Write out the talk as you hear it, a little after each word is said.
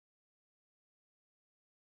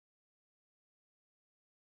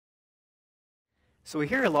So we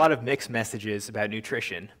hear a lot of mixed messages about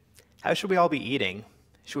nutrition. How should we all be eating?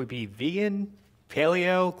 Should we be vegan,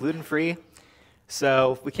 paleo, gluten-free?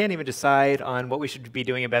 So we can't even decide on what we should be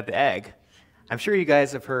doing about the egg. I'm sure you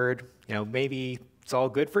guys have heard, maybe it's all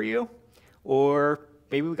good for you, or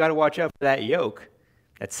maybe we got to watch out for that yolk,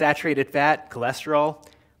 that saturated fat, cholesterol.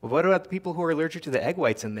 Well, what about the people who are allergic to the egg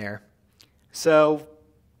whites in there? So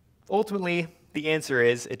ultimately, the answer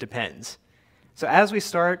is it depends. So as we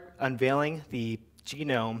start unveiling the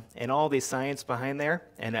genome and all the science behind there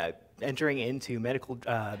and entering into medical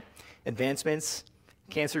advancements,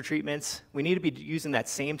 cancer treatments, we need to be using that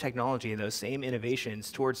same technology and those same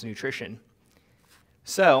innovations towards nutrition.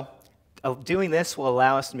 So doing this will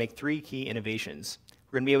allow us to make three key innovations.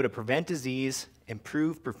 We're going to be able to prevent disease,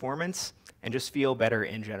 improve performance, and just feel better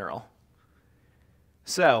in general.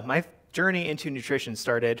 So my journey into nutrition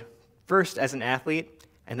started first as an athlete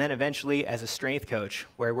and then eventually as a strength coach,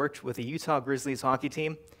 where I worked with the Utah Grizzlies hockey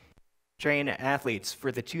team, train athletes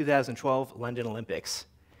for the 2012 London Olympics.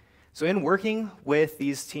 So in working with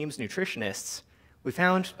these teams' nutritionists, we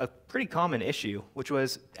found a pretty common issue, which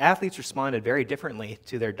was athletes responded very differently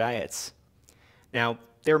to their diets. Now,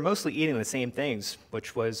 they were mostly eating the same things,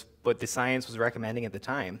 which was what the science was recommending at the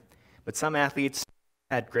time. But some athletes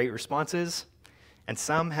had great responses, and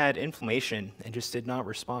some had inflammation and just did not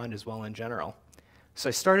respond as well in general. So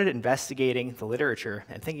I started investigating the literature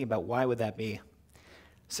and thinking about why would that be.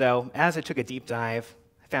 So as I took a deep dive,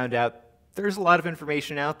 I found out there's a lot of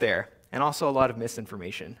information out there and also a lot of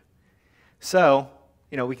misinformation. So,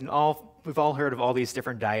 we've all heard of all these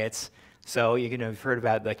different diets. So you've heard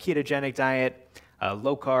about the ketogenic diet,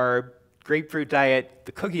 low carb, grapefruit diet,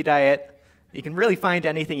 the cookie diet. You can really find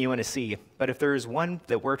anything you want to see. But if there's one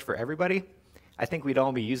that worked for everybody, I think we'd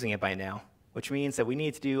all be using it by now, which means that we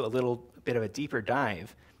need to do a little bit of a deeper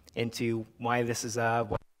dive into why this is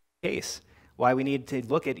the case, why we need to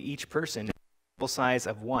look at each person, sample size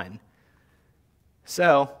of one.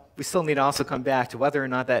 So we still need to also come back to whether or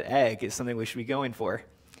not that egg is something we should be going for.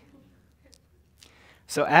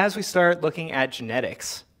 So as we start looking at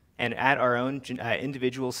genetics and at our own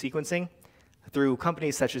individual sequencing through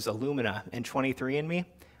companies such as Illumina and 23andMe,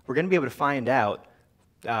 we're going to be able to find out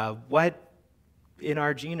what in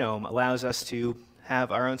our genome allows us to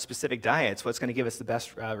have our own specific diets, what's going to give us the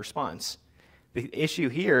best response. The issue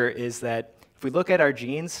here is that if we look at our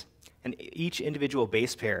genes and each individual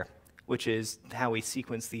base pair, which is how we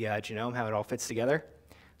sequence the genome, how it all fits together,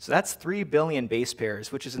 so that's 3 billion base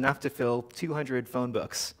pairs, which is enough to fill 200 phone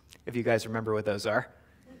books, if you guys remember what those are.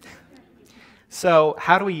 So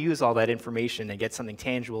how do we use all that information and get something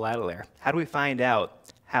tangible out of there? How do we find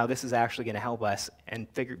out how this is actually going to help us and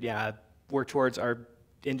work towards our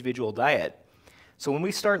individual diet? So when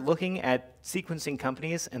we start looking at sequencing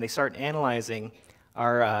companies and they start analyzing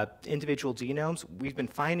our individual genomes, we've been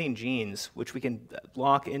finding genes which we can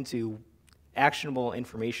lock into actionable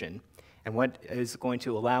information and what is going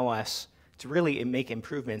to allow us to really make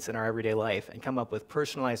improvements in our everyday life and come up with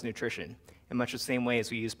personalized nutrition in much the same way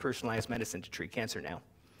as we use personalized medicine to treat cancer now.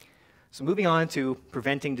 So moving on to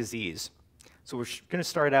preventing disease. So we're going to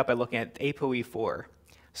start out by looking at ApoE4.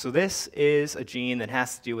 So this is a gene that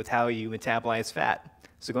has to do with how you metabolize fat.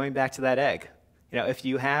 So going back to that egg, if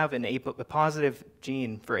you have a positive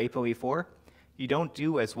gene for ApoE4, you don't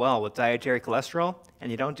do as well with dietary cholesterol,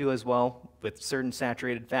 and you don't do as well with certain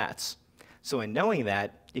saturated fats. So in knowing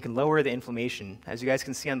that, you can lower the inflammation. As you guys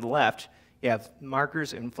can see on the left, you have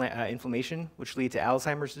markers of inflammation, which lead to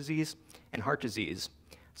Alzheimer's disease and heart disease.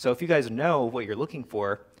 So if you guys know what you're looking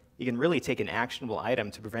for, you can really take an actionable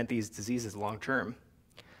item to prevent these diseases long term.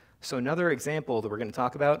 So another example that we're going to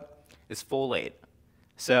talk about is folate.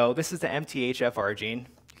 So this is the MTHFR gene.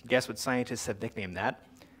 You can guess what scientists have nicknamed that.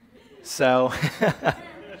 So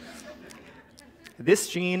this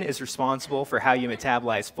gene is responsible for how you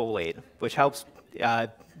metabolize folate, which helps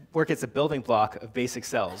work as a building block of basic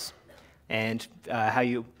cells and how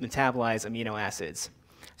you metabolize amino acids.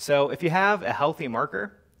 So if you have a healthy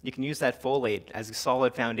marker, you can use that folate as a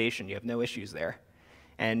solid foundation. You have no issues there.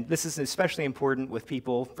 And this is especially important with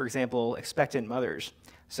people, for example, expectant mothers.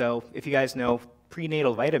 So if you guys know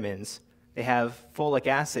prenatal vitamins, they have folic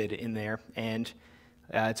acid in there, and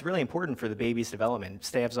it's really important for the baby's development. It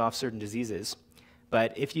staves off certain diseases.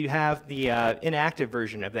 But if you have the inactive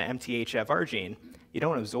version of the MTHFR gene, you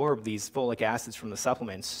don't absorb these folic acids from the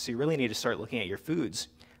supplements, so you really need to start looking at your foods.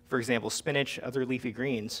 For example, spinach, other leafy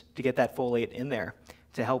greens, to get that folate in there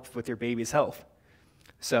to help with your baby's health.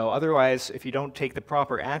 So otherwise, if you don't take the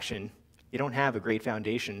proper action, you don't have a great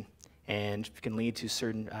foundation and can lead to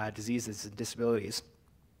certain diseases and disabilities.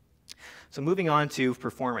 So moving on to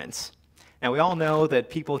performance. Now, we all know that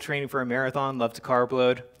people training for a marathon love to carb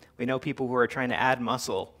load. We know people who are trying to add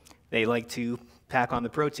muscle, they like to pack on the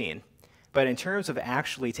protein. But in terms of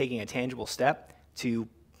actually taking a tangible step to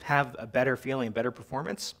have a better feeling, better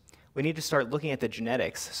performance, we need to start looking at the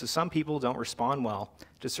genetics. So some people don't respond well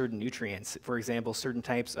to certain nutrients, for example, certain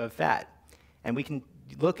types of fat. And we can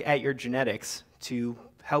look at your genetics to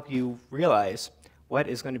help you realize what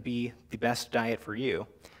is going to be the best diet for you.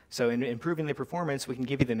 So in improving the performance, we can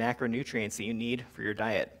give you the macronutrients that you need for your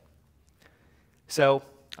diet. So,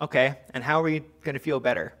 okay, and how are we going to feel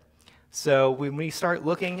better? So when we start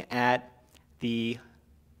looking at the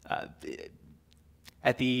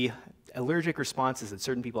allergic responses that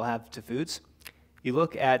certain people have to foods, you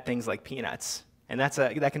look at things like peanuts, and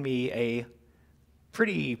that can be a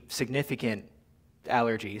pretty significant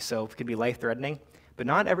allergy, so it can be life-threatening, but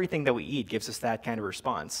not everything that we eat gives us that kind of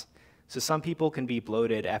response. So some people can be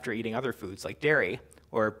bloated after eating other foods like dairy,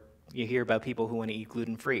 or you hear about people who want to eat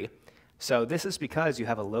gluten-free. So this is because you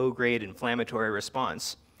have a low-grade inflammatory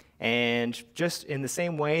response. And just in the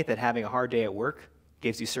same way that having a hard day at work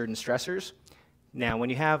gives you certain stressors, now when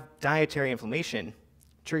you have dietary inflammation, it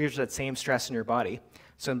triggers that same stress in your body.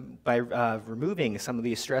 So by removing some of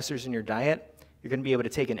these stressors in your diet, you're going to be able to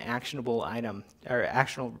take an actionable item, or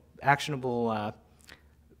actionable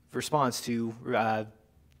response to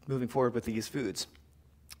moving forward with these foods.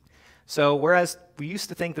 So whereas we used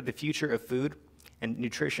to think that the future of food and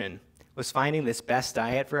nutrition was finding this best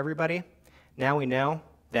diet for everybody, now we know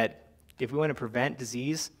that if we want to prevent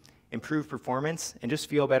disease, improve performance, and just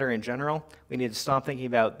feel better in general, we need to stop thinking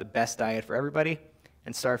about the best diet for everybody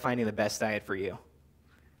and start finding the best diet for you.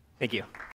 Thank you.